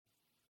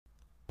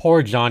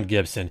Poor John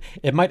Gibson.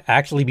 It might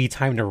actually be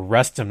time to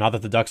rest him now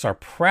that the Ducks are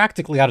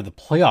practically out of the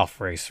playoff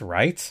race,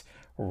 right?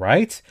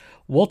 Right?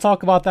 We'll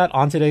talk about that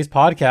on today's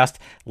podcast.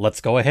 Let's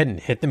go ahead and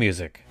hit the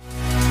music.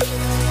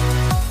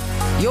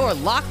 You're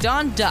Locked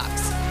On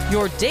Ducks,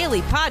 your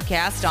daily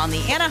podcast on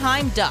the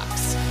Anaheim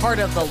Ducks, part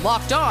of the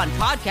Locked On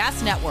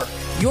Podcast Network,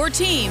 your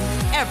team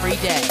every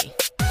day.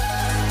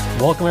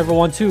 Welcome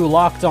everyone to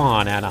Locked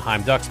On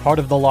Anaheim Ducks, part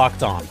of the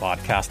Locked On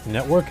Podcast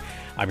Network.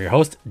 I'm your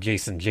host,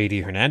 Jason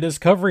J.D. Hernandez,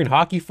 covering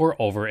hockey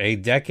for over a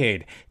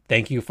decade.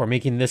 Thank you for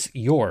making this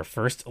your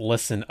first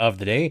listen of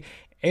the day.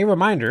 A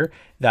reminder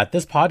that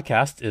this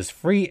podcast is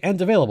free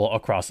and available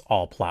across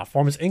all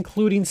platforms,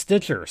 including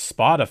Stitcher,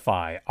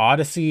 Spotify,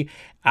 Odyssey,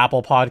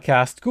 Apple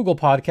Podcast, Google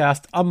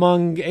Podcast,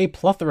 among a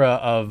plethora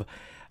of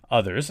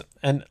others.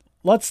 And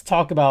let's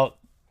talk about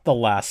the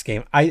last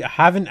game. I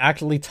haven't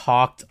actually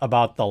talked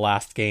about the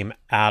last game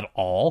at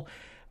all,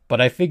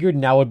 but I figured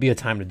now would be a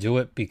time to do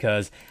it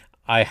because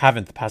I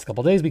haven't the past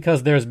couple days,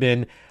 because there's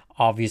been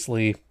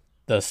obviously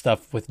the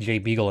stuff with Jay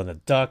Beagle and the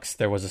Ducks.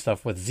 There was the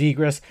stuff with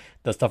Zegras,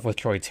 the stuff with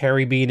Troy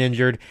Terry being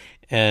injured.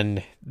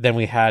 And then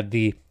we had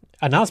the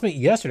announcement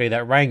yesterday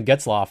that Ryan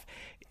Getzlaf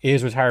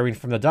is retiring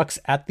from the Ducks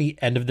at the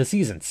end of the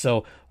season.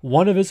 So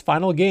one of his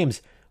final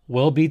games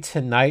will be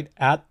tonight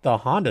at the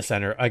Honda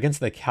Center against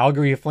the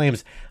Calgary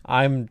Flames.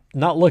 I'm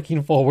not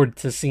looking forward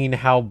to seeing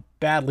how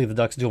badly the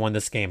Ducks do on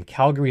this game.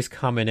 Calgary's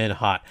coming in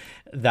hot.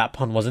 That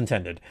pun was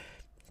intended.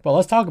 But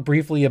let's talk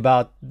briefly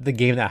about the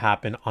game that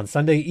happened on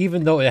Sunday.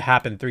 Even though it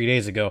happened 3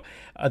 days ago,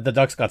 the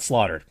Ducks got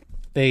slaughtered.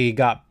 They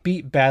got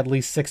beat badly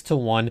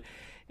 6-1.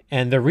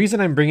 And the reason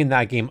I'm bringing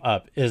that game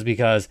up is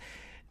because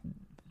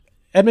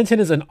Edmonton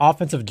is an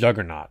offensive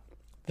juggernaut.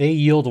 They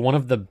yield one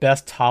of the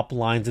best top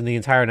lines in the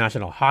entire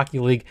National Hockey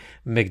League.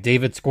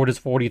 McDavid scored his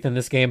 40th in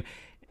this game.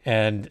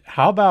 And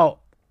how about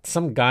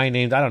some guy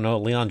named,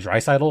 Leon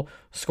Draisaitl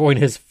scoring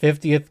his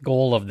 50th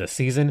goal of the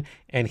season,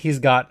 and he's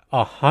got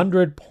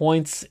 100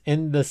 points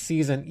in the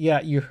season. Yeah,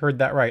 you heard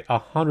that right.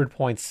 100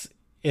 points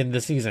in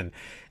the season.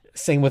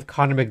 Same with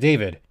Connor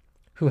McDavid,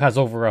 who has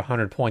over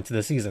 100 points in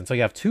the season. So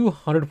you have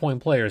 200-point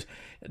players.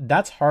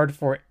 That's hard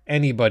for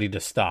anybody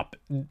to stop,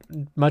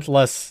 much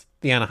less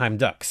the Anaheim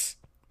Ducks.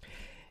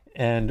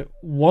 And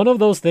one of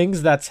those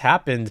things that's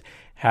happened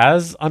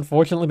has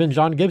unfortunately been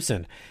John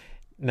Gibson.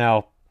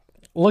 Now,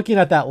 looking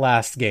at that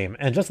last game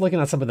and just looking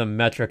at some of the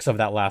metrics of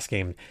that last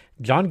game,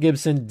 John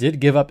Gibson did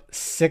give up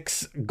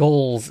 6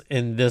 goals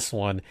in this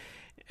one,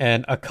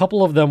 and a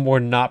couple of them were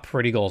not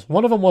pretty goals.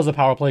 One of them was a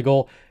power play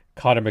goal.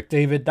 Connor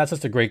McDavid, that's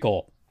just a great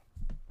goal.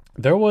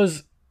 There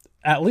was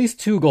at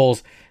least 2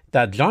 goals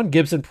that John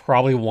Gibson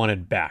probably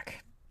wanted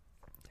back.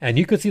 And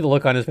you could see the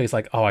look on his face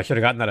like, oh, I should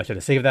have gotten that. I should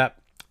have saved that.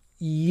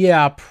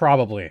 Yeah,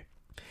 probably.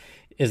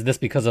 Is this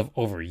because of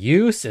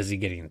overuse? Is he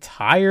getting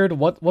tired?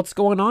 What's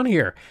going on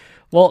here?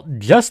 Well,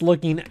 just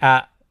looking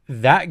at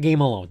that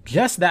game alone,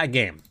 just that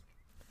game,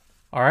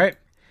 all right,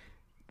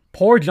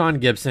 poor John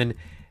Gibson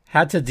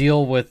had to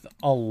deal with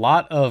a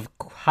lot of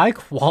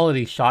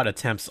high-quality shot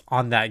attempts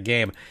on that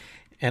game.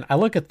 And I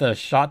look at the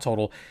shot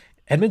total.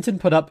 Edmonton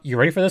put up, you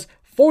ready for this?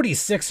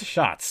 46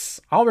 shots.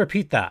 I'll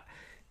repeat that.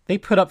 They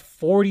put up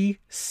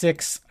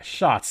 46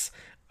 shots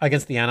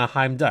against the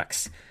Anaheim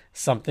Ducks,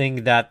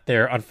 something that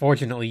they're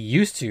unfortunately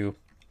used to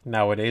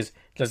nowadays,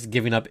 just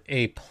giving up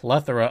a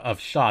plethora of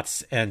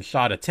shots and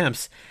shot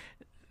attempts.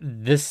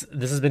 This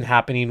has been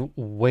happening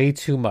way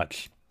too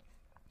much.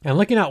 And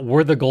looking at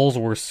where the goals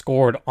were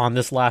scored on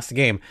this last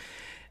game,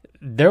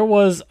 there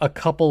was a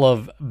couple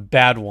of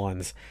bad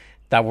ones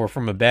that were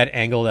from a bad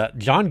angle that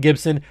John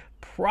Gibson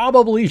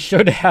probably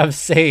should have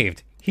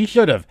saved. He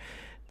should have.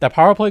 That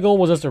power play goal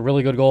was just a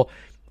really good goal.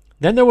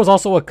 Then there was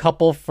also a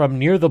couple from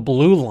near the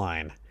blue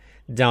line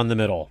down the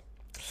middle.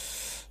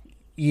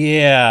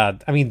 Yeah,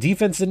 I mean,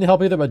 defense didn't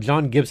help either, but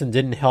John Gibson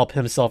didn't help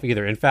himself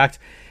either. In fact,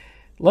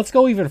 let's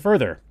go even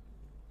further.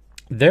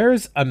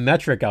 There's a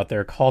metric out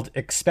there called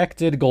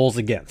expected goals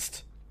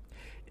against.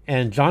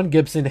 And John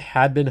Gibson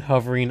had been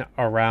hovering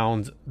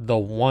around the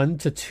 1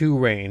 to 2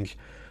 range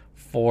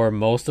for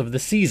most of the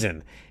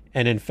season.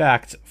 And in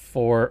fact,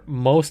 for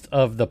most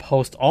of the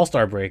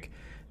post-All-Star break,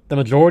 the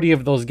majority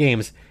of those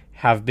games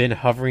have been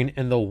hovering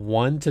in the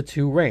 1 to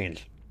 2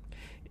 range.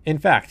 In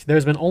fact,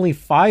 there's been only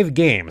 5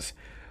 games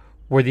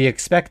where the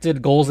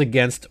expected goals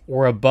against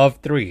were above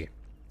 3.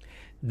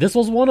 This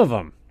was one of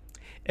them.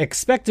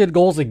 Expected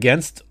goals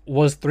against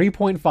was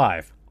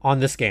 3.5 on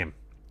this game.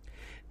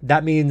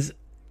 That means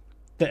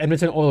the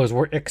Edmonton Oilers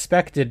were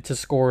expected to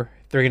score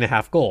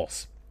 3.5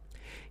 goals.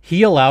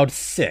 He allowed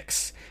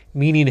 6,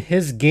 meaning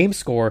his game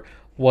score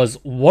was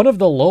one of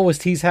the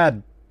lowest he's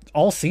had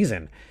all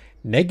season,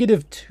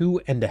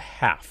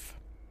 -2.5.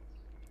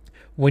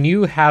 When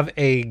you have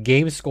a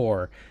game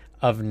score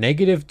of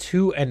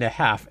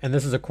 -2.5, and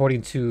this is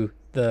according to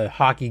the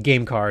hockey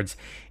game cards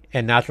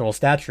and natural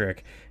stat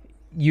trick,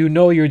 you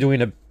know you're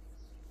doing a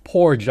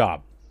poor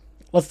job.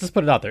 Let's just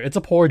put it out there. It's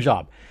a poor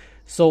job.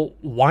 So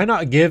why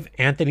not give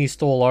Anthony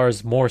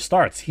Stolarz more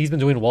starts? He's been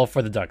doing well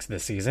for the Ducks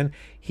this season.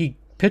 He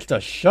pitched a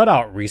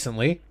shutout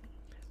recently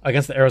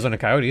against the Arizona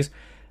Coyotes.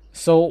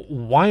 So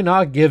why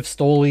not give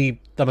Stoli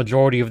the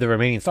majority of the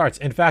remaining starts?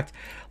 In fact,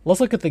 let's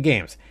look at the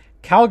games.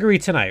 Calgary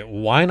tonight,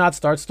 why not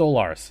start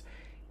Stolarz?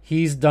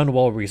 He's done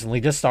well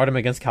recently. Just start him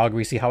against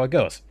Calgary, see how it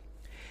goes.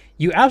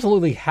 You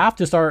absolutely have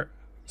to start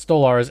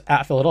Stolarz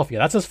at Philadelphia.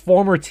 That's his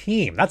former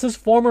team. That's his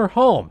former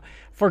home.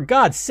 For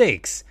God's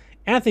sakes,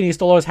 Anthony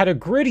Stolarz had a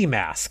gritty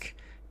mask.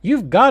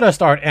 You've got to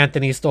start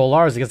Anthony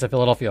Stolarz against the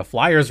Philadelphia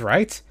Flyers,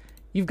 right?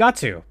 You've got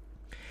to.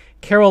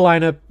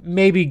 Carolina,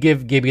 maybe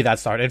give Gibby that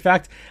start. In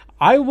fact,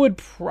 I would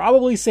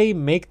probably say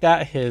make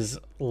that his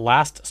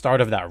last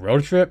start of that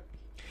road trip,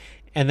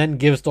 and then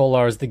give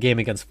Stolarz the game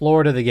against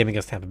Florida, the game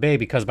against Tampa Bay,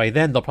 because by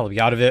then they'll probably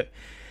be out of it.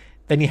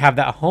 Then you have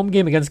that home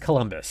game against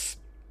Columbus.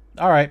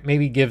 All right,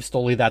 maybe give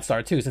Stoli that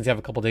start too, since you have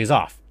a couple days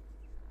off.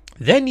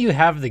 Then you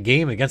have the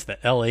game against the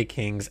LA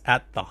Kings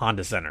at the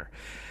Honda Center.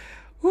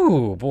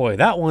 Ooh, boy,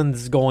 that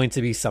one's going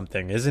to be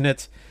something, isn't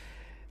it?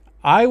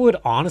 I would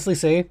honestly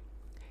say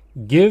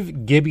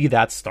give Gibby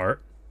that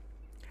start.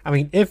 I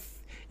mean,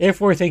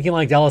 if we're thinking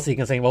like Dallas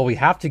Eakins saying, well, we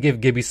have to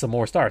give Gibby some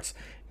more starts,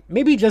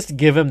 maybe just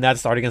give him that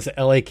start against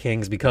the LA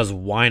Kings, because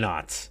why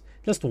not?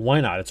 Just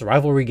why not? It's a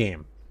rivalry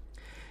game.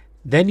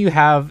 Then you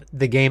have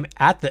the game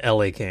at the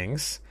LA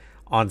Kings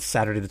on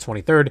Saturday the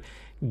 23rd.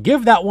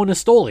 Give that one to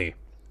Stoli,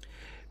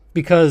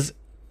 because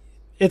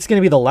it's going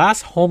to be the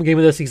last home game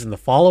of the season the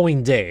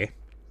following day,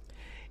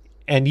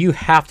 and you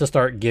have to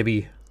start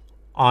Gibby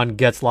on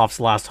Getzlaf's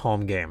last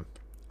home game.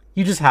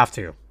 You just have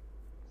to.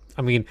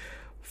 I mean,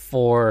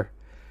 for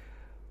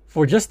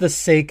just the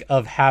sake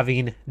of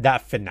having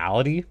that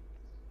finality,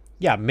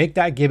 yeah, make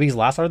that Gibby's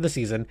last start of the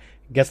season,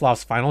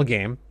 Getzlaf's final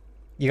game.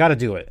 You got to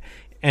do it.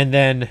 And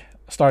then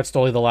start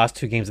Stoli the last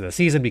 2 games of the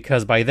season,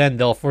 because by then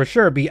they'll for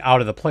sure be out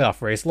of the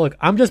playoff race. Look,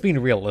 I'm just being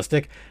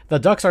realistic. The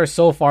Ducks are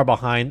so far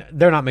behind,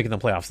 they're not making the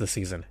playoffs this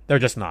season. They're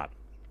just not.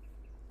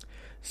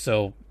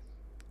 So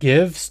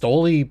give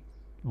Stoli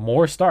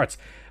more starts.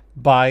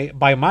 By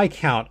my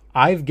count,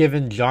 I've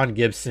given John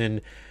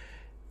Gibson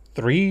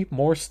 3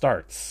 more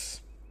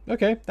starts.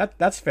 Okay,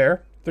 that's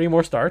fair. 3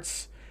 more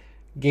starts.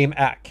 Game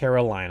at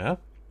Carolina,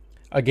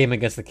 a game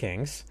against the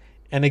Kings,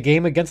 and a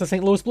game against the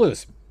St. Louis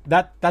Blues.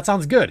 That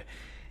sounds good.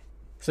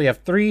 So you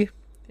have 3,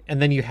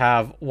 and then you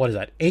have,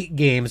 8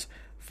 games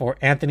for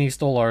Anthony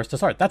Stolarz to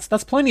start.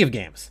 That's plenty of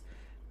games.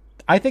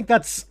 I think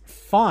that's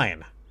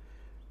fine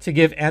to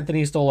give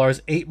Anthony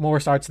Stolarz 8 more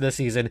starts this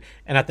season,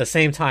 and at the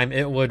same time,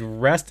 it would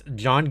rest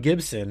John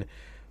Gibson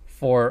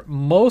for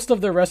most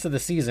of the rest of the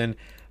season.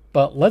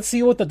 But let's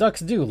see what the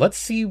Ducks do. Let's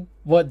see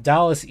what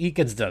Dallas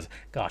Eakins does.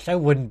 Gosh, I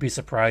wouldn't be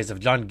surprised if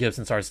John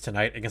Gibson starts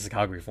tonight against the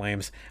Calgary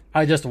Flames.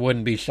 I just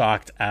wouldn't be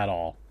shocked at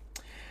all.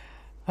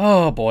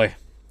 Oh, boy.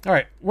 All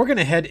right, we're going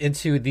to head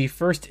into the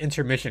first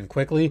intermission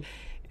quickly,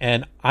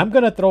 and I'm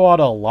going to throw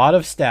out a lot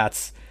of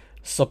stats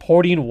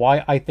supporting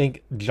why I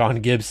think John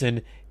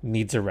Gibson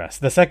needs a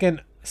rest. The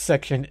second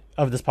section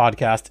of this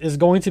podcast is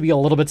going to be a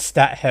little bit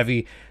stat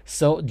heavy,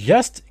 so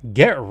just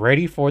get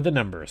ready for the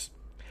numbers.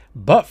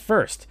 But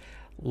first,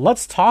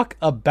 let's talk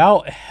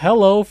about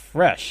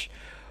HelloFresh.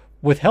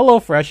 With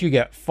HelloFresh, you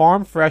get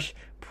farm fresh,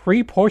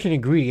 pre-portioned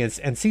ingredients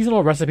and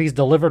seasonal recipes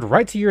delivered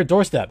right to your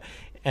doorstep.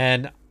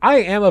 And I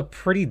am a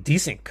pretty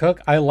decent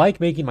cook. I like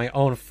making my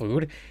own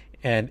food,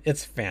 and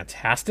it's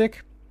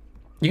fantastic.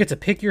 You get to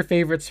pick your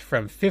favorites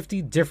from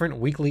 50 different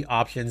weekly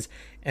options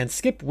and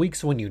skip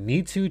weeks when you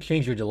need to,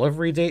 change your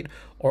delivery date,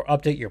 or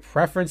update your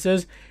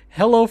preferences.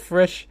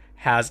 HelloFresh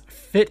has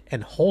fit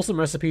and wholesome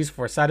recipes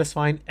for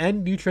satisfying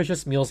and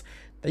nutritious meals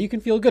that you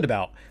can feel good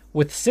about,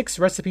 with 6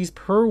 recipes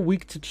per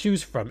week to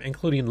choose from,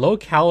 including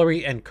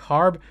low-calorie and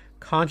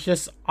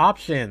carb-conscious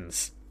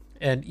options.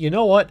 And you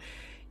know what?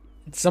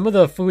 Some of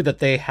the food that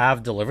they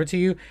have delivered to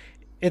you,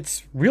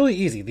 it's really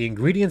easy. The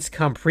ingredients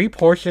come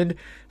pre-portioned,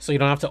 so you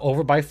don't have to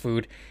overbuy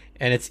food,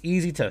 and it's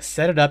easy to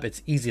set it up,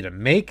 it's easy to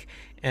make,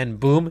 and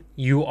boom,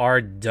 you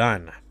are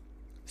done.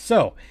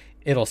 So,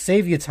 it'll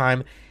save you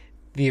time.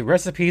 The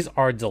recipes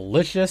are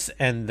delicious,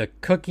 and the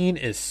cooking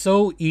is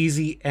so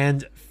easy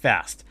and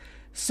fast.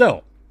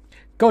 So,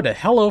 go to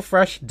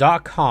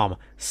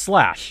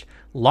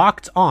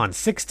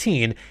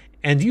HelloFresh.com/LockedOn16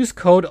 and use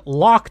code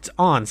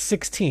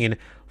LOCKEDON16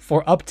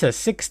 for up to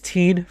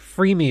 16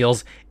 free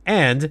meals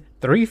and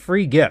 3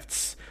 free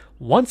gifts.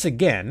 Once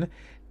again,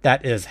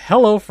 that is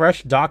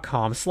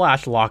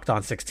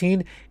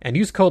HelloFresh.com/LockedOn16 and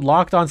use code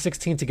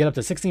LOCKEDON16 to get up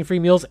to 16 free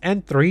meals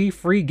and 3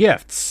 free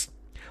gifts.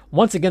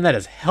 Once again, that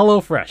is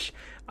HelloFresh,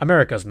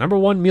 America's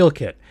 #1 meal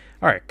kit.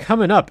 All right,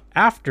 coming up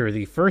after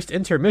the first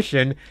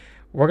intermission,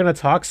 we're going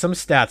to talk some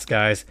stats,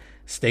 guys.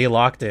 Stay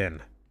locked in.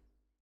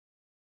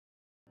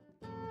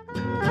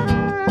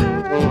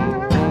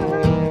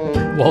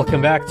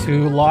 Welcome back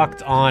to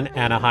Locked On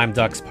Anaheim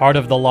Ducks, part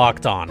of the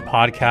Locked On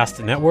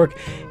Podcast Network.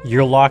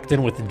 You're locked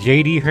in with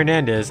JD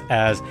Hernandez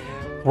as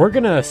we're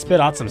going to spit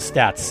out some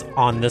stats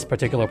on this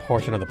particular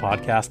portion of the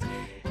podcast.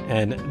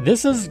 And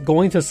this is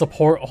going to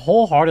support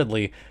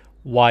wholeheartedly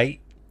why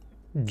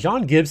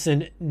John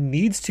Gibson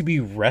needs to be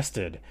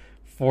rested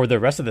for the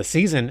rest of the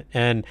season.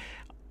 And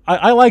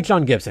I like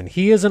John Gibson.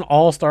 He is an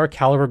all-star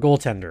caliber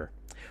goaltender.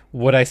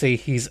 Would I say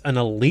he's an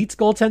elite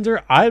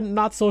goaltender? I'm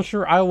not so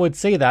sure I would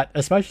say that,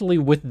 especially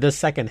with the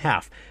second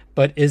half.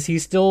 But is he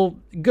still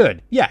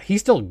good? Yeah, he's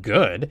still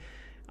good.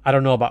 I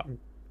don't know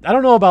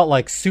about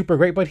like super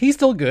great, but he's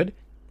still good.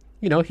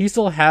 You know, he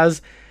still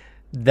has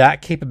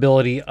that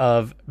capability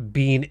of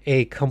being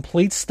a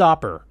complete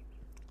stopper.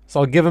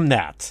 So I'll give him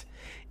that.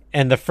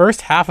 And the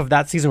first half of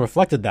that season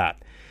reflected that.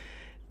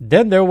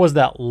 Then there was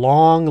that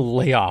long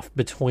layoff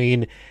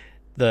between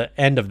the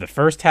end of the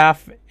first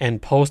half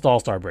and post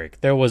All-Star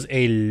break. There was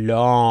a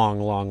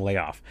long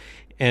layoff.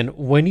 And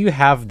when you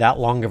have that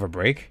long of a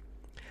break,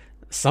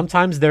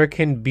 sometimes there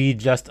can be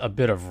just a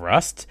bit of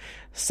rust.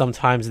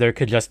 Sometimes there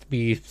could just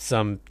be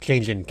some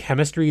change in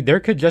chemistry. There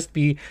could just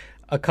be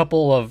a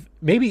couple of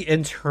maybe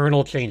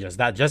internal changes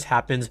that just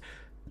happens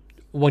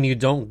when you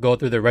don't go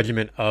through the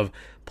regimen of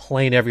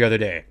playing every other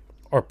day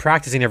or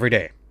practicing every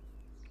day.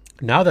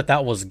 Now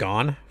that was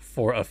gone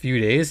for a few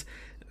days,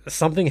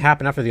 something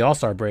happened after the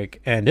All-Star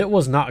break, and it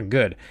was not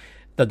good.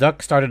 The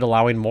Ducks started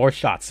allowing more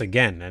shots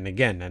again and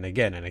again and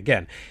again and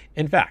again.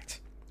 In fact,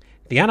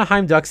 the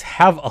Anaheim Ducks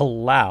have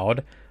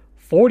allowed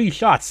 40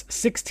 shots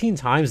 16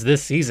 times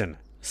this season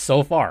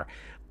so far.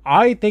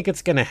 I think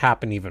it's going to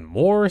happen even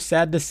more,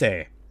 sad to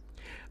say.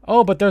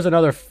 Oh, but there's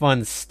another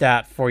fun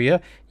stat for you.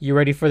 You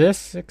ready for this?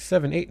 6,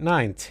 7, 8,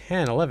 9,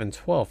 10, 11,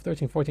 12,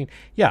 13, 14.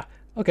 Yeah,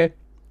 okay.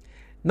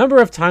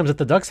 Number of times that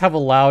the Ducks have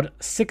allowed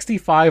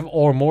 65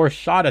 or more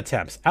shot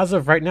attempts. As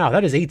of right now,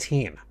 that is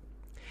 18.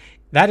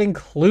 That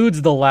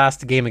includes the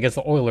last game against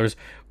the Oilers,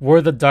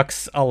 where the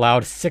Ducks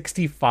allowed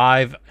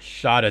 65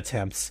 shot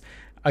attempts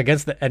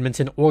against the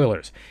Edmonton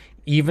Oilers.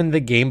 Even the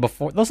game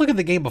before, let's look at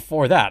the game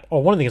before that,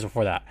 or one of the games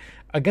before that,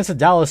 against the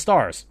Dallas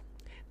Stars.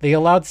 They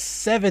allowed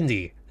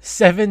 70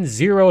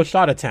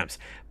 shot attempts,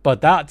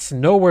 but that's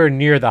nowhere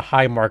near the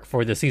high mark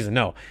for the season.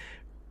 No.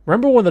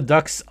 Remember when the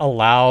Ducks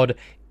allowed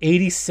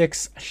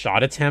 86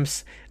 shot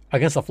attempts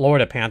against the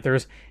Florida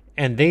Panthers,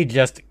 and they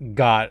just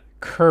got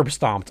curb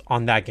stomped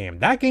on that game?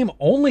 That game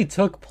only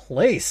took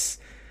place,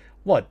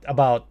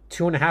 about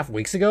 2.5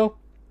 weeks ago?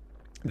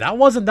 That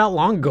wasn't that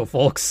long ago,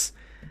 folks.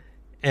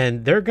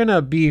 And they're going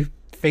to be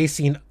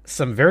facing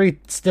some very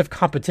stiff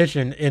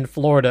competition in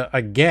Florida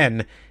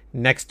again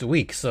next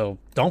week. So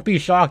don't be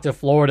shocked if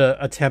Florida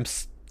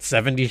attempts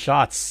 70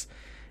 shots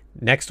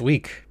next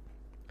week.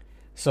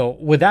 So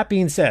with that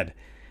being said,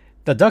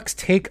 the Ducks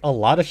take a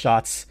lot of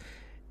shots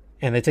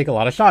and they take a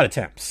lot of shot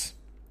attempts.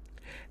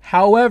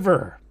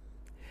 However,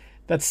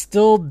 that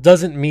still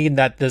doesn't mean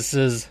that this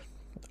is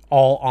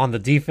all on the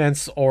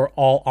defense or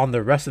all on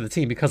the rest of the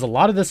team, because a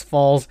lot of this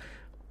falls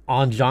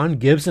on John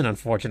Gibson,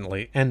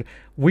 unfortunately. And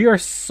we are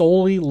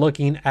solely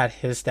looking at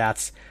his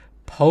stats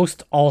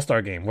post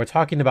All-Star game. We're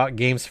talking about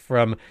games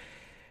from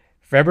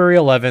February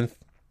 11th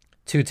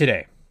to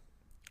today,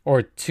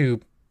 or to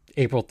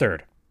April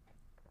 3rd.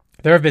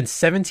 There have been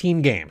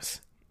 17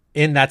 games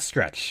in that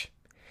stretch.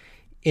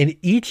 In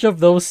each of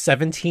those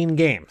 17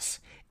 games,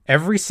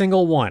 every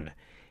single one,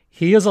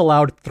 he has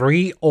allowed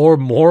 3 or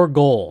more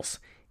goals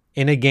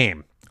in a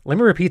game. Let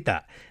me repeat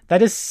that.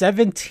 That is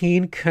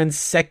 17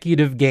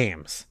 consecutive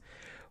games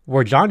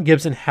where John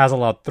Gibson has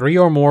allowed 3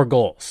 or more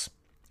goals.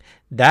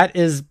 That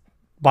is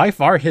by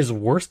far his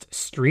worst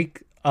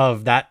streak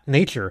of that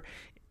nature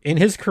in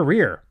his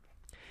career.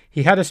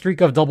 He had a streak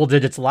of double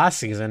digits last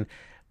season,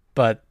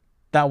 but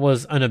that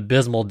was an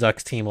abysmal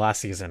Ducks team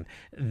last season.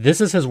 This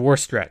is his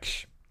worst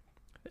stretch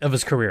of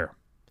his career,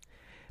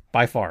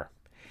 by far.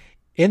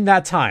 In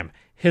that time,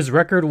 his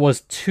record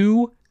was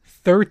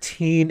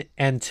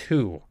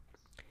 2-13-2.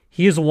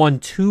 He has won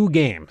 2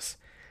 games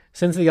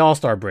since the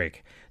All-Star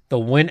break. The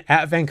win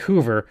at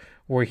Vancouver,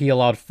 where he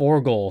allowed 4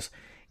 goals,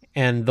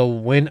 and the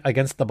win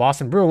against the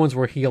Boston Bruins,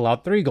 where he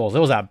allowed 3 goals. It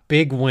was a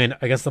big win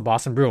against the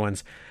Boston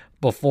Bruins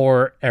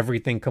before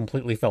everything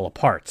completely fell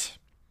apart.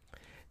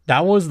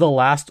 That was the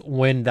last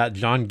win that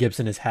John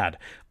Gibson has had,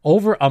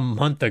 over a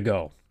month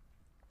ago.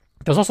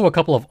 There's also a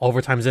couple of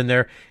overtimes in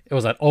there. It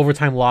was that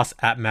overtime loss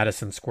at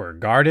Madison Square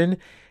Garden,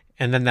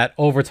 and then that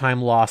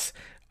overtime loss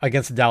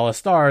against the Dallas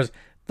Stars,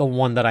 the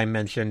one that I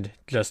mentioned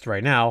just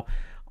right now,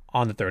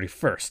 on the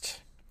 31st.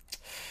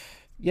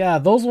 Yeah,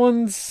 those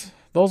ones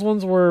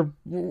were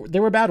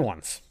bad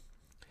ones.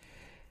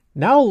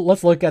 Now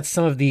let's look at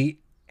some of the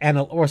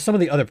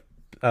other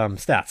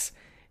stats.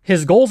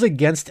 His goals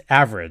against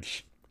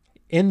average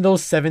in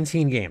those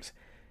 17 games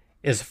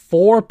is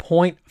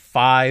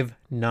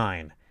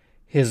 4.59.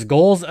 His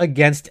goals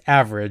against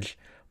average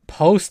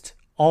post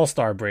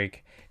All-Star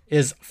break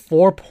is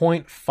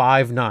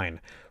 4.59,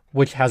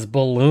 which has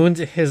ballooned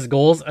his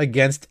goals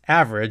against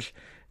average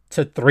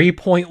to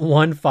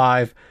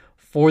 3.15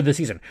 for the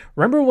season.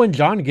 Remember when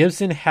John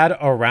Gibson had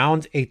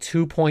around a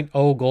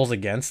 2.0 goals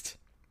against?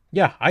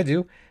 Yeah, I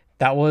do.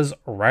 That was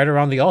right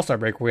around the All-Star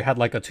break where we had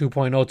like a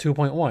 2.0,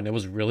 2.1. It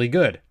was really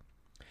good.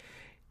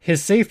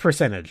 His save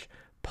percentage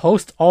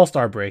post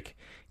All-Star break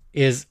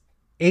is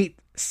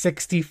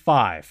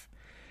 .865,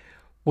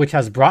 which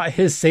has brought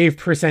his save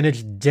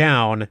percentage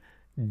down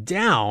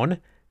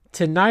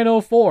to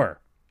 .904.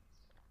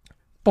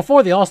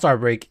 Before the All-Star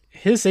break,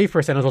 his save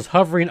percentage was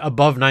hovering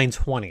above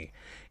 920,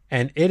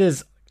 and it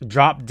is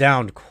dropped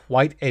down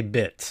quite a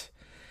bit.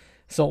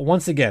 So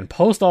once again,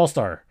 post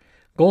All-Star,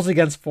 goals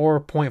against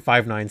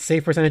 4.59,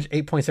 save percentage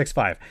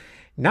 8.65.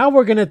 Now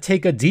we're going to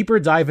take a deeper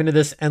dive into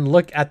this and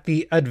look at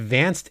the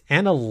advanced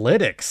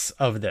analytics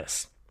of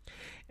this.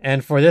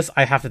 And for this,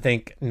 I have to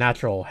thank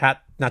Natural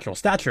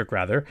Stat Trick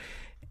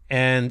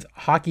and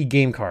Hockey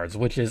Game Cards,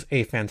 which is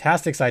a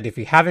fantastic site. If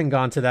you haven't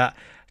gone to that,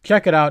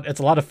 check it out. It's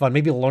a lot of fun.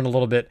 Maybe you'll learn a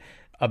little bit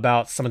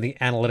about some of the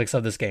analytics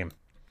of this game.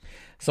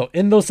 So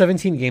in those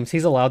 17 games,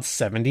 he's allowed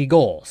 70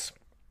 goals.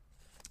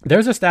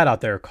 There's a stat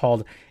out there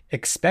called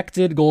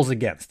expected goals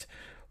against,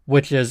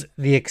 which is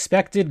the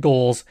expected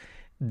goals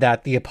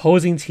that the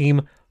opposing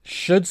team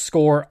should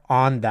score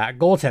on that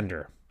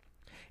goaltender.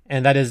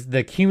 And that is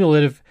the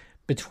cumulative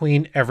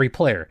between every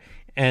player.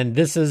 And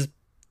this is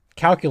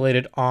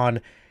calculated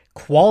on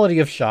quality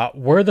of shot,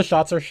 where the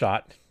shots are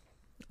shot.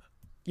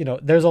 You know,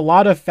 there's a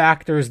lot of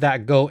factors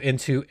that go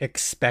into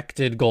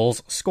expected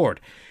goals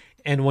scored.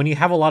 And when you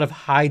have a lot of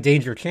high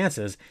danger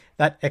chances,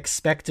 that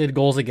expected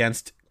goals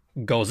against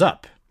goes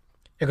up.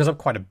 It goes up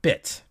quite a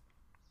bit.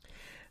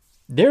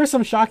 There are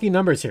some shocking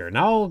numbers here.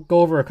 Now I'll go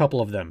over a couple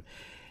of them.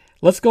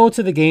 Let's go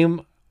to the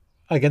game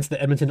against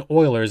the Edmonton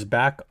Oilers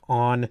back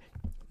on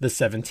the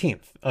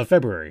 17th of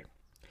February.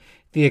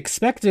 The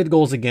expected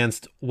goals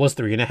against was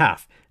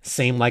 3.5,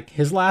 same like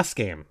his last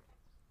game.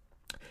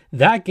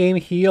 That game,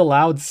 he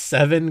allowed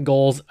 7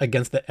 goals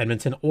against the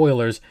Edmonton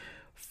Oilers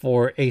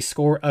for a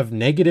score of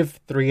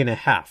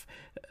 -3.5.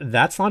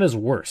 That's not his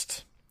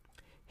worst.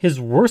 His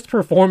worst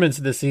performance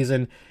this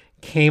season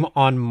came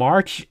on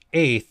March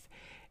 8th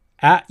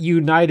at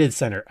United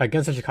Center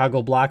against the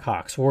Chicago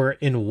Blackhawks, where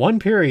in one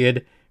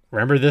period,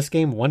 remember this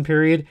game, one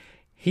period,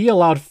 he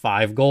allowed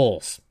 5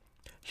 goals.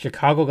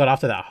 Chicago got off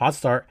to that hot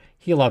start.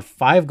 He allowed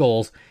 5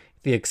 goals.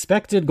 The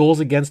expected goals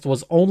against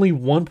was only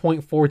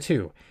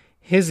 1.42.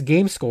 His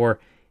game score,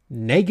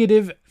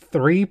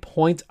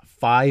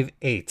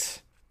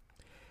 -3.58.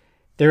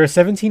 There are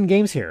 17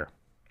 games here.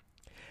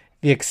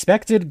 The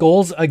expected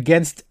goals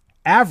against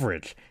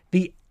average,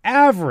 the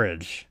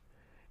average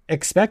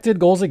expected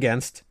goals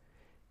against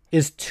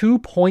is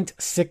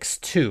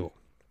 2.62.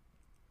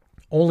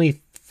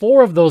 Only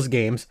 4 of those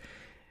games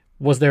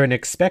was there an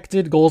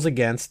expected goals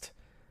against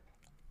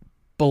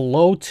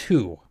below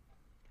 2.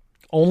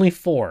 Only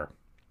 4.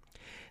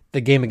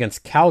 The game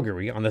against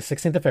Calgary on the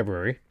 16th of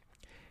February,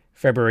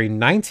 February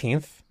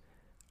 19th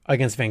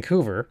against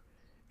Vancouver,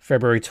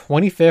 February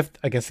 25th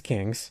against the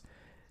Kings,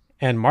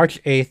 and March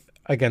 8th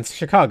against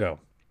Chicago.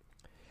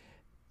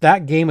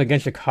 That game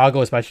against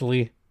Chicago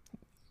especially,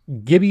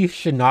 Gibby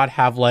should not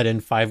have let in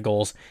 5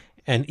 goals,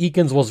 and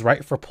Eakins was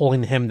right for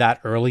pulling him that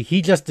early.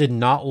 He just did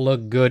not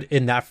look good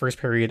in that first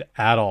period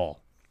at all.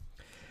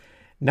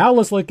 Now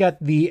let's look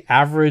at the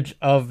average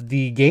of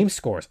the game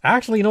scores.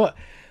 Actually, you know what?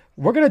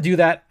 We're going to do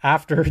that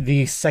after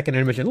the second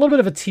intermission. A little bit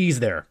of a tease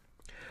there.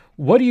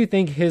 What do you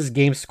think his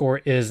game score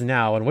is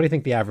now, and what do you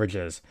think the average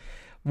is?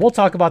 We'll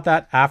talk about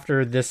that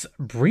after this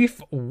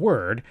brief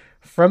word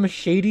from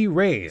Shady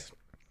Rays.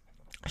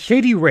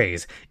 Shady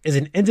Rays is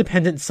an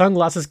independent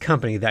sunglasses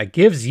company that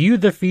gives you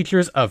the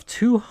features of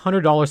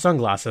 $200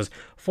 sunglasses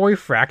for a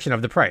fraction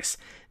of the price.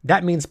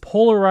 That means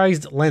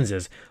polarized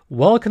lenses,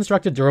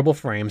 well-constructed durable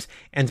frames,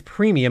 and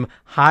premium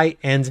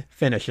high-end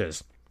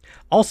finishes.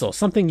 Also,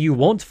 something you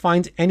won't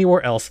find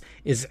anywhere else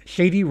is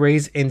Shady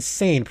Rays'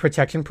 Insane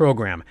Protection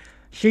Program.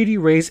 Shady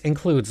Rays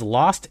includes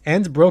lost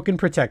and broken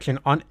protection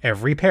on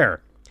every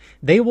pair.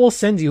 They will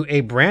send you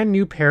a brand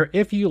new pair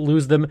if you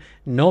lose them,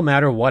 no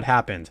matter what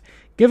happened.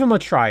 Give them a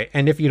try,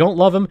 and if you don't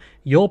love them,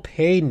 you'll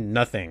pay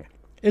nothing.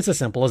 It's as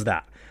simple as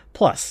that.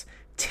 Plus,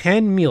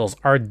 10 meals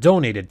are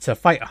donated to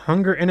fight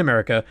hunger in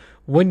America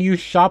when you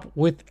shop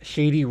with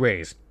Shady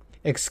Rays.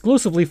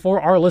 Exclusively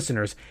for our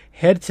listeners,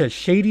 head to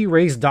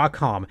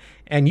shadyrays.com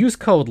and use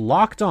code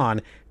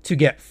LOCKEDON to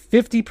get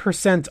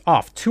 50%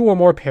 off 2 or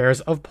more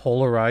pairs of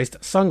polarized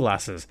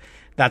sunglasses.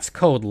 That's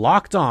code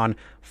LOCKEDON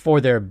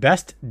for their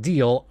best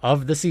deal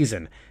of the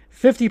season.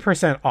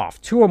 50%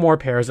 off 2 or more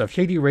pairs of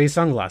Shady Rays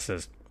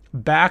sunglasses.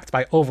 Backed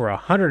by over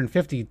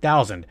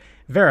 150,000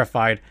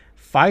 verified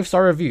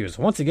 5-star reviews.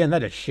 Once again,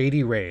 that is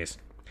Shady Rays.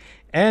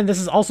 And this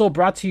is also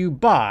brought to you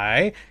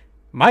by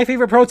my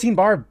favorite protein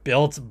bar,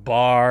 Built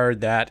Bar.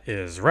 That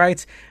is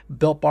right.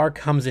 Built Bar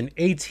comes in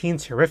 18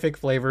 terrific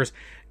flavors,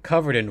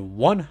 covered in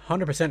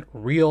 100%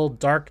 real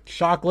dark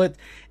chocolate.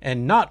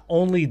 And not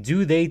only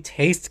do they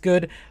taste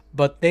good,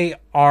 but they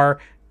are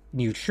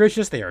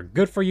nutritious. They are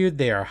good for you.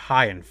 They are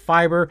high in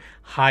fiber,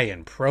 high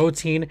in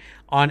protein.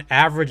 On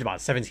average,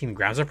 about 17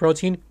 grams of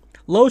protein.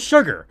 Low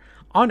sugar.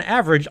 On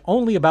average,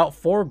 only about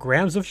 4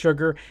 grams of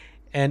sugar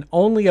and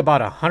only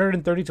about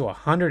 130 to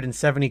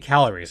 170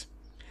 calories.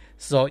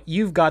 So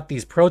you've got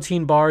these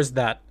protein bars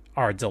that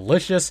are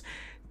delicious.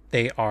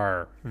 They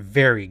are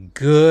very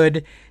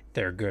good.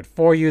 They're good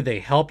for you. They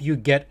help you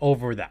get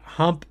over that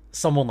hump.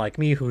 Someone like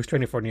me who's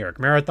training for New York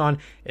Marathon,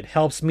 it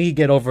helps me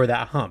get over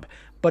that hump.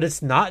 But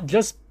it's not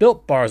just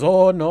Built Bars.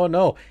 Oh,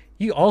 no.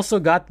 You also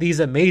got these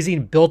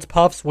amazing Built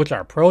Puffs, which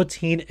are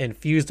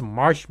protein-infused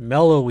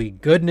marshmallowy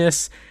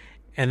goodness.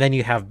 And then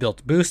you have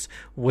Built Boost,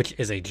 which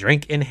is a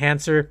drink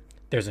enhancer.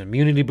 There's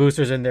immunity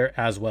boosters in there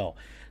as well.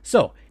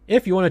 So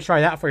if you want to try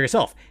that for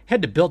yourself,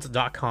 head to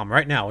Built.com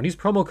right now and use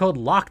promo code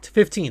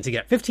LOCKED15 to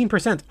get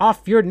 15%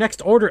 off your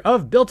next order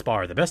of Built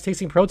Bar, the best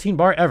tasting protein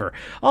bar ever.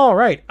 All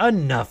right,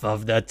 enough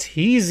of the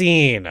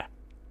teasing.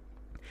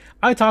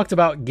 I talked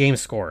about game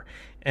score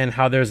and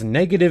how there's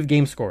negative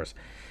game scores.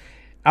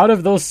 Out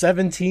of those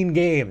 17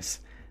 games,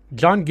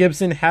 John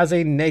Gibson has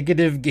a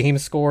negative game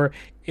score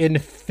in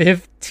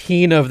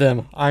 15 of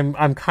them.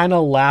 I'm kind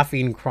of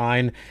laughing,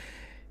 crying.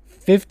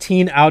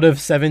 15 out of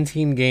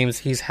 17 games,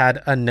 he's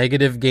had a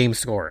negative game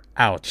score.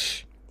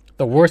 Ouch.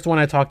 The worst one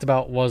I talked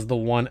about was the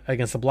one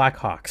against the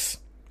Blackhawks.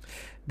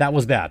 That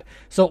was bad.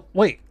 So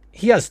wait,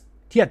 he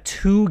had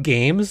 2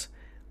 games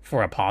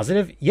for a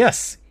positive?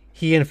 Yes,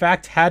 he in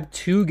fact had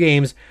 2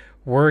 games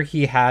where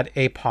he had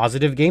a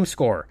positive game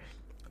score.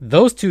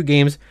 Those 2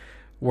 games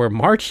were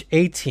March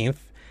 18th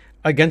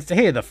against,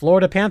 the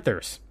Florida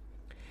Panthers.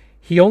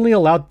 He only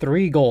allowed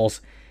 3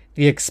 goals.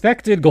 The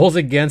expected goals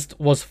against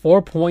was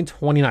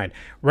 4.29.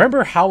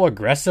 Remember how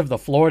aggressive the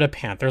Florida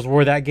Panthers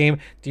were that game?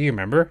 Do you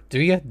remember?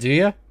 Do you?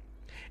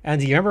 And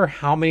do you remember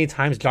how many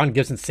times John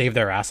Gibson saved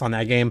their ass on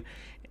that game?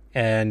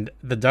 And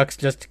the Ducks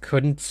just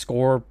couldn't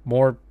score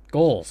more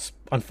goals,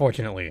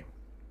 unfortunately.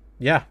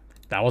 Yeah,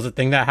 that was a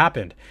thing that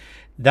happened.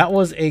 That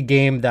was a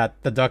game that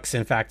the Ducks,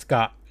 in fact,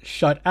 got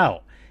shut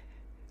out.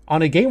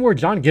 On a game where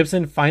John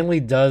Gibson finally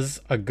does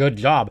a good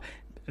job,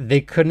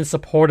 they couldn't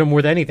support him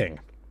with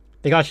anything.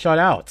 They got shut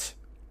out.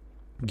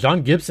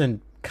 John Gibson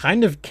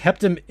kind of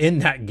kept him in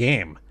that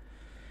game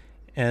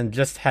and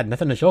just had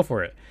nothing to show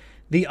for it.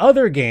 The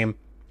other game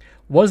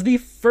was the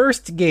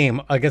first game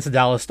against the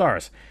Dallas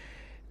Stars.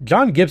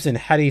 John Gibson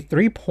had a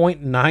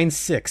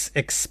 3.96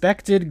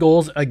 expected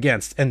goals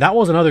against, and that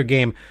was another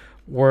game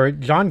where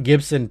John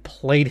Gibson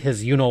played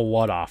his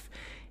you-know-what off.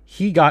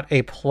 He got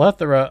a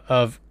plethora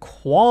of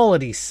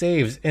quality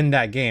saves in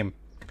that game,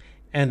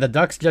 and the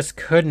Ducks just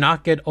could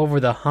not get over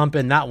the hump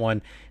in that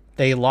one.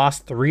 They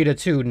lost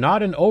 3-2,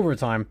 not in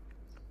overtime,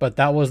 but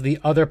that was the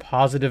other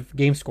positive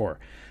game score.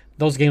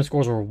 Those game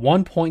scores were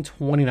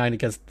 1.29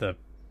 against the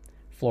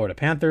Florida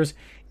Panthers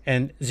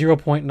and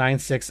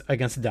 0.96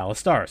 against the Dallas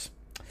Stars.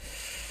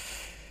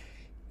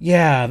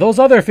 Yeah, those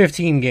other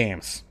 15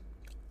 games,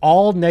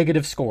 all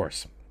negative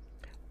scores.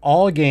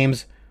 All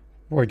games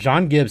where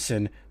John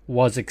Gibson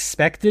was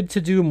expected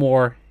to do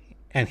more,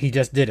 and he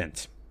just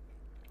didn't.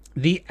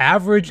 The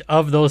average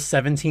of those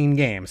 17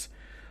 games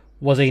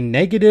was a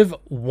negative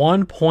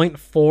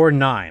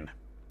 1.49.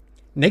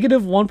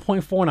 Negative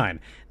 1.49.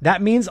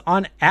 That means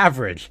on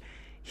average,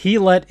 he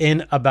let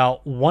in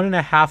about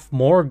 1.5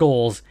 more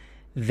goals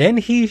than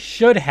he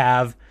should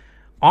have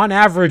on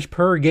average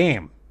per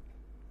game.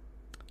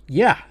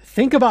 Yeah,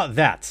 think about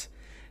that.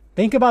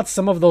 Think about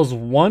some of those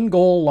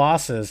 1-goal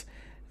losses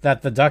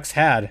that the Ducks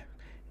had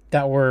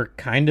that were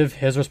kind of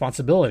his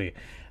responsibility.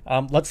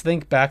 Let's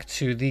think back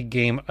to the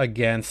game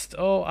against,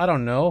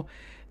 the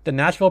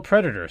Nashville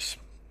Predators.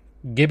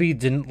 Gibby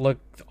didn't look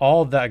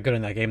all that good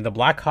in that game. The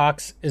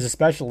Blackhawks is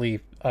especially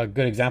a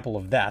good example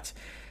of that.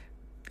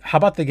 How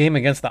about the game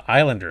against the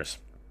Islanders?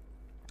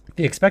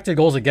 The expected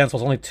goals against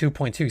was only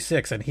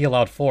 2.26, and he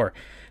allowed 4.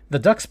 The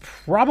Ducks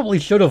probably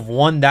should have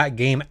won that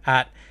game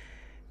at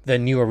the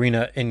new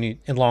arena in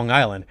Long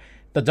Island.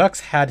 The Ducks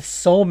had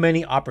so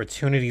many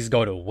opportunities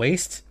go to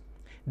waste.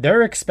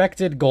 Their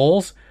expected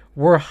goals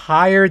were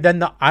higher than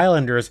the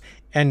Islanders,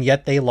 and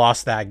yet they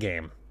lost that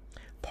game.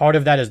 Part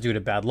of that is due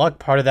to bad luck.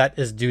 Part of that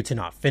is due to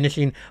not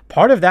finishing.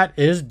 Part of that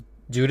is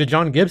due to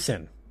John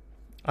Gibson,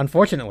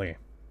 unfortunately.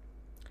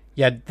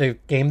 You had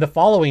the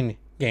following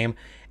game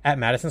at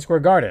Madison Square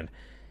Garden,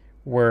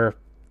 where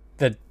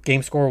the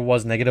game score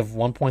was negative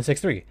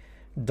 1.63.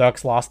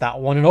 Ducks lost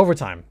that one in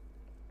overtime.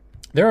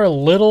 There are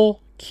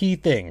little key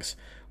things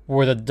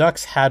where the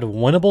Ducks had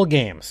winnable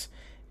games,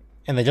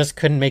 and they just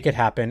couldn't make it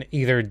happen,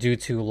 either due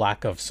to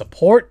lack of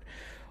support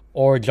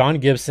or John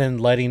Gibson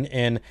letting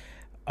in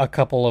a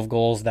couple of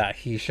goals that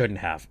he shouldn't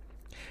have.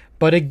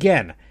 But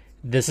again,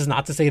 this is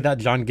not to say that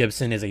John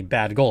Gibson is a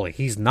bad goalie.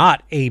 He's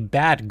not a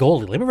bad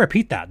goalie. Let me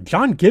repeat that.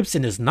 John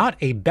Gibson is not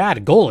a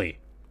bad goalie.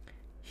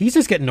 He's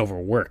just getting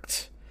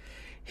overworked.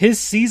 His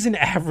season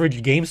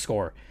average game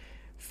score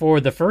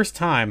for the first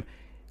time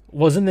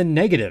was in the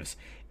negatives.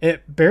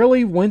 It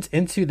barely went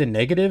into the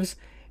negatives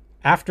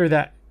after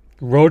that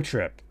road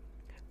trip.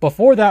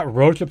 Before that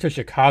road trip to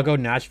Chicago,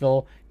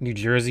 Nashville, New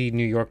Jersey,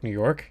 New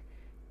York,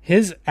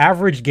 his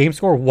average game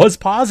score was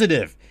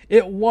positive.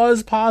 It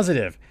was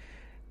positive.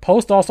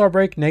 Post All-Star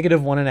break,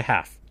 negative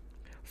 1.5.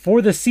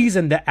 For the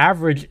season, the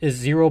average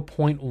is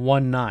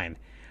 0.19.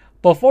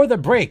 Before the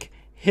break,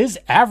 his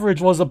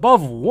average was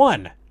above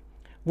 1,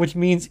 which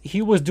means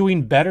he was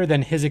doing better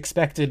than his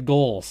expected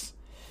goals.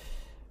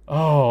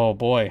 Oh,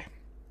 boy.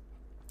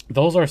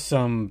 Those are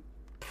some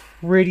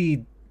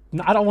pretty,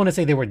 I don't want to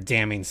say they were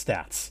damning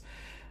stats,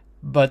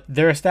 but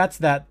they're stats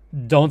that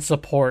don't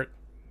support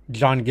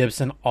John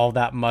Gibson all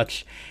that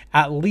much,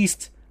 at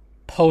least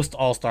post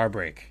All-Star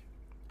break.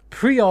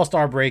 Pre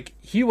All-Star break,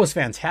 he was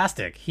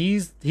fantastic.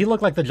 He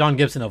looked like the John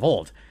Gibson of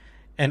old.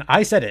 And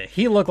I said it,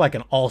 he looked like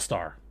an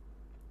all-star.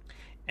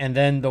 And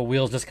then the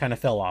wheels just kind of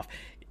fell off.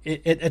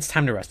 It's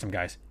time to rest him,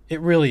 guys. It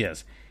really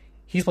is.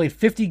 He's played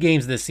 50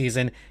 games this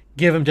season.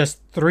 Give him just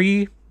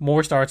 3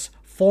 more starts,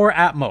 4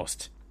 at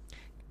most.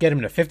 Get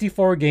him to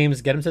 54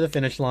 games, get him to the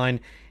finish line,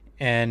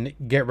 and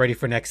get ready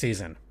for next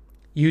season.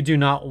 You do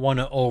not want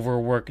to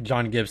overwork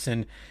John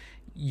Gibson,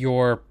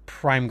 your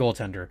prime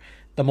goaltender.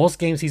 The most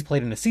games he's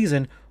played in a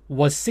season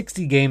was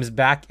 60 games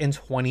back in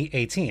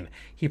 2018.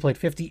 He played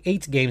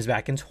 58 games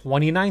back in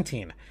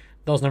 2019.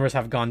 Those numbers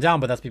have gone down,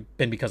 but that's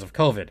been because of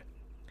COVID.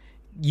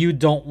 You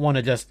don't want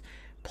to just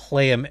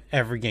play him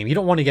every game. You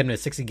don't want to get him to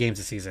 60 games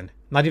a season.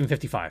 Not even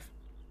 55.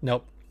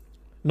 Nope.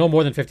 No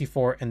more than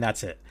 54, and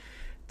that's it.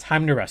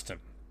 Time to rest him.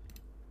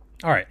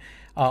 All right.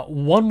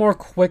 One more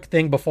quick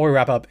thing before we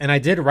wrap up, and I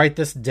did write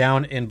this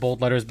down in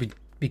bold letters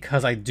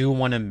because I do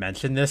want to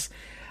mention this.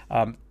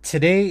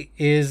 Today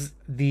is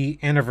the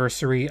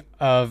anniversary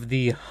of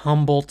the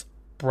Humboldt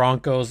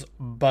Broncos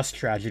bus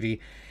tragedy.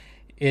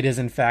 It is,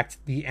 in fact,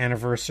 the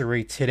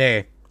anniversary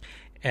today.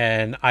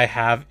 And I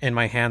have in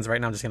my hands right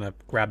now, I'm just going to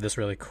grab this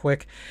really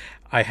quick.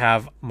 I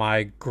have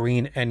my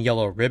green and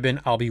yellow ribbon.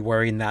 I'll be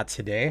wearing that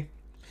today.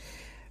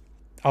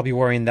 I'll be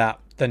wearing that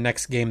the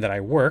next game that I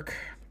work,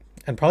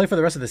 and probably for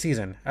the rest of the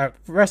season,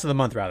 rest of the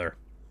month rather.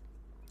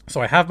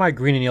 So I have my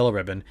green and yellow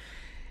ribbon.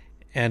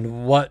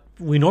 And what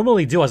we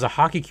normally do as a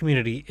hockey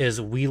community is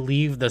we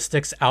leave the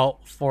sticks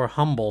out for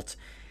Humboldt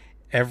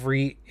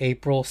every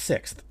April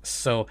 6th.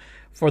 So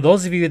for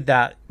those of you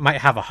that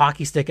might have a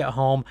hockey stick at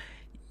home,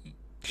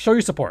 show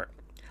your support.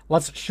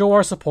 Let's show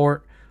our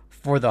support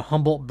for the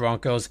Humboldt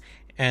Broncos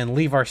and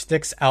leave our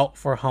sticks out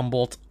for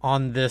Humboldt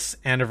on this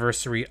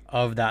anniversary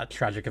of that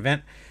tragic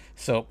event.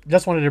 So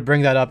just wanted to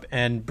bring that up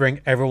and bring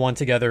everyone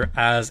together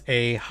as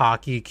a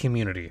hockey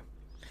community.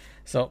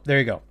 So there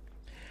you go.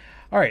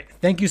 All right.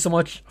 Thank you so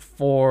much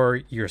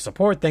for your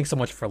support. Thanks so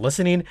much for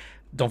listening.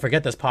 Don't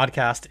forget, this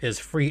podcast is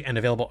free and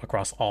available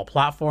across all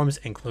platforms,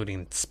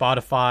 including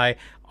Spotify,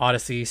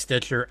 Odyssey,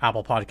 Stitcher,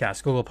 Apple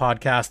Podcasts, Google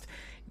Podcasts.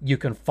 You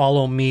can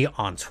follow me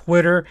on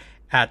Twitter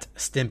at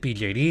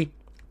StimpyJD.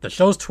 The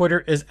show's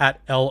Twitter is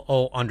at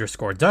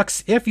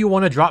LO_Ducks. If you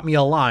want to drop me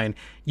a line,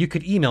 you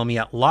could email me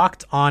at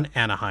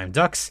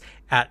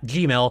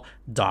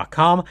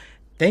lockedonanaheimducks@gmail.com.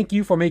 Thank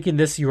you for making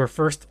this your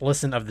first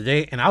listen of the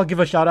day, and I'll give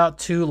a shout out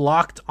to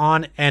Locked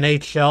On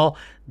NHL,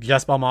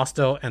 Jess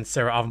Balmosto and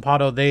Sarah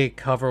Avampado. They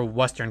cover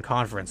Western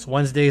Conference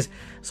Wednesdays,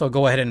 so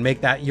go ahead and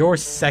make that your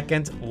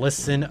second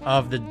listen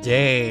of the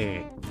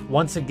day.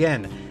 Once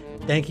again,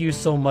 thank you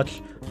so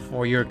much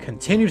for your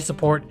continued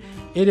support.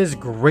 It is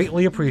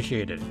greatly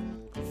appreciated.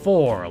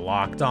 For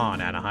Locked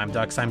On Anaheim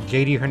Ducks, I'm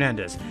JD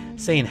Hernandez,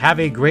 saying have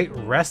a great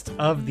rest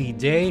of the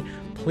day.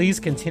 Please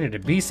continue to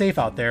be safe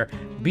out there,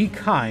 be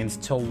kind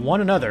to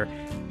one another,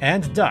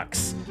 and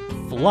Ducks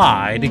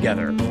fly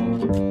together.